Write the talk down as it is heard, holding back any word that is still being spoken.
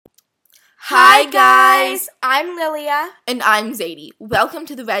Hi guys, I'm Lilia, And I'm Zadie. Welcome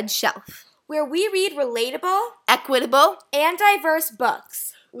to the Red Shelf, where we read relatable, equitable, and diverse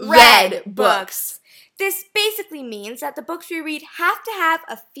books. Red books. This basically means that the books we read have to have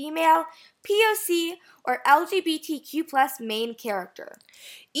a female, POC, or LGBTQ plus main character.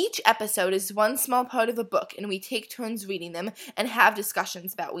 Each episode is one small part of a book, and we take turns reading them and have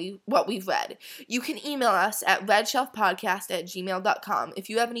discussions about what we've read. You can email us at redshelfpodcast@gmail.com if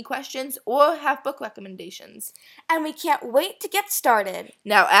you have any questions or have book recommendations. And we can't wait to get started.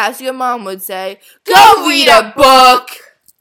 Now, as your mom would say, go read a book!